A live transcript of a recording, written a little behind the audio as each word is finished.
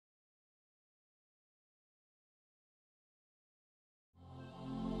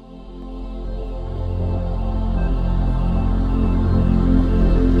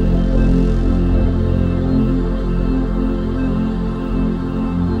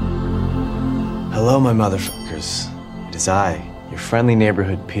Hello, my motherfuckers. It is I, your friendly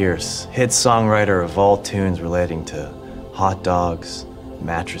neighborhood Pierce, hit songwriter of all tunes relating to hot dogs,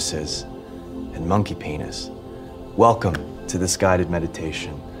 mattresses, and monkey penis. Welcome to this guided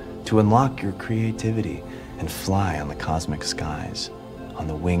meditation to unlock your creativity and fly on the cosmic skies on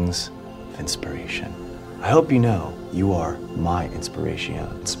the wings of inspiration. I hope you know you are my inspiration.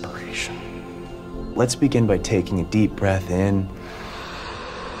 Let's begin by taking a deep breath in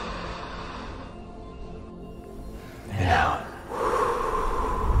and out.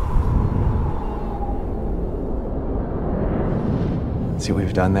 See what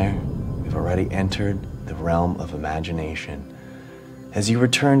we've done there? We've already entered the realm of imagination. As you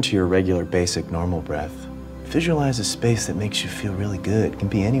return to your regular, basic, normal breath, visualize a space that makes you feel really good. It can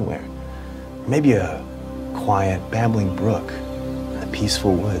be anywhere. Maybe a quiet, babbling brook in the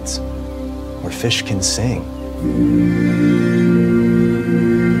peaceful woods where fish can sing.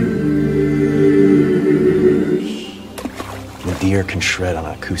 The deer can shred on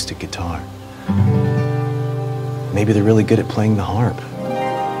an acoustic guitar. Maybe they're really good at playing the harp.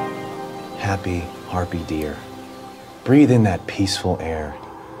 Happy, harpy deer. Breathe in that peaceful air.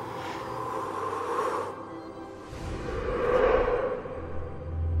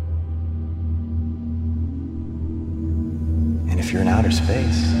 And if you're in outer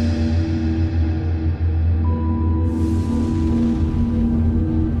space,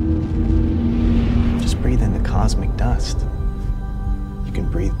 just breathe in the cosmic dust. You can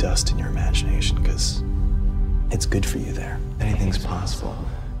breathe dust in your imagination because it's good for you there. Anything's possible.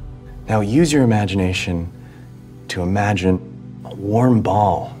 Now use your imagination to imagine a warm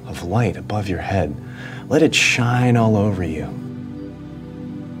ball of light above your head. Let it shine all over you.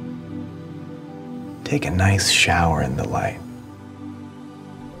 Take a nice shower in the light.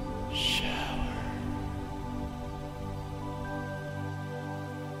 Shower.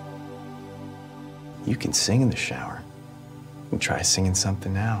 You can sing in the shower. You can try singing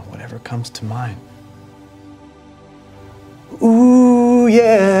something now, whatever comes to mind. Ooh,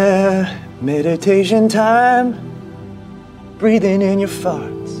 yeah, meditation time. Breathing in your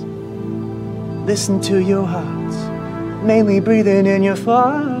farts. Listen to your hearts. Mainly breathing in your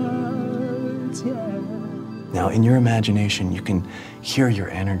farts, yeah. Now, in your imagination, you can hear your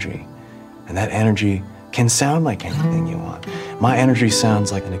energy. And that energy can sound like anything you want. My energy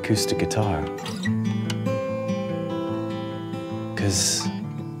sounds like an acoustic guitar. 'Cause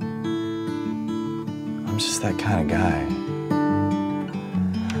I'm just that kind of guy.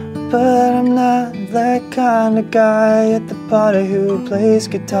 But I'm not that kind of guy at the party who plays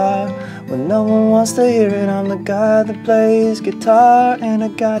guitar when no one wants to hear it. I'm the guy that plays guitar in a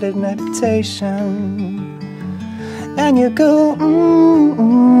guided meditation. And you go,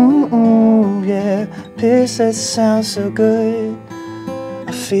 yeah, Pierce, that sounds so good.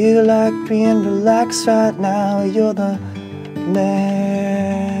 I feel like being relaxed right now. You're the man.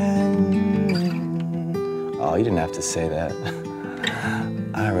 Oh, you didn't have to say that.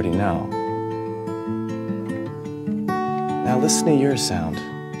 I already know. Now listen to your sound.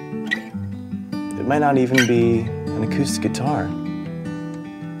 It might not even be an acoustic guitar.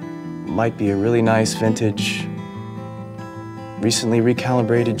 It might be a really nice vintage, recently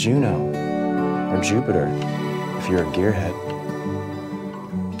recalibrated Juno or Jupiter if you're a gearhead.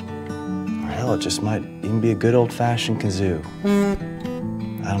 Or hell, it just might even be a good old-fashioned kazoo.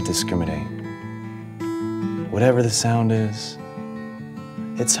 I don't discriminate. Whatever the sound is,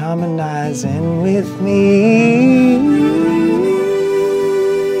 it's harmonizing with me.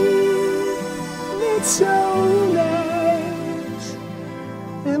 It's so nice.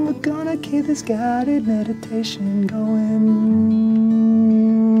 And we're gonna keep this guided meditation going.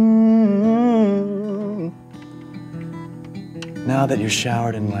 Now that you're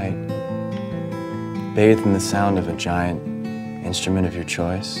showered in light, bathed in the sound of a giant instrument of your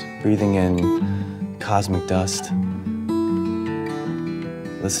choice, breathing in cosmic dust,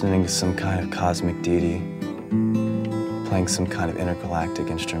 listening to some kind of cosmic deity, playing some kind of intergalactic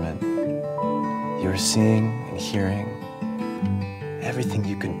instrument. You're seeing and hearing everything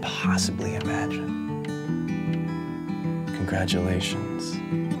you can possibly imagine. Congratulations.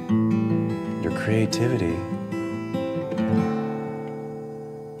 Your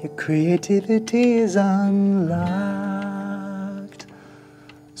creativity is unlocked.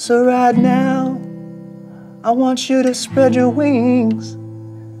 So right now, I want you to spread your wings.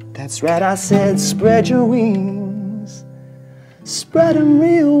 That's right, I said spread your wings. Spread them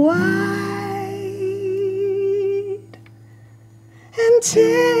real wide. And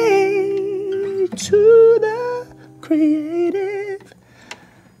take to the creative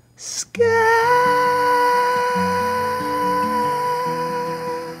skies.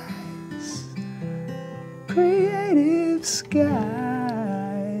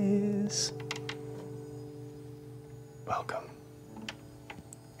 Welcome.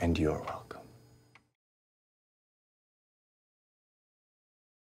 And you're welcome.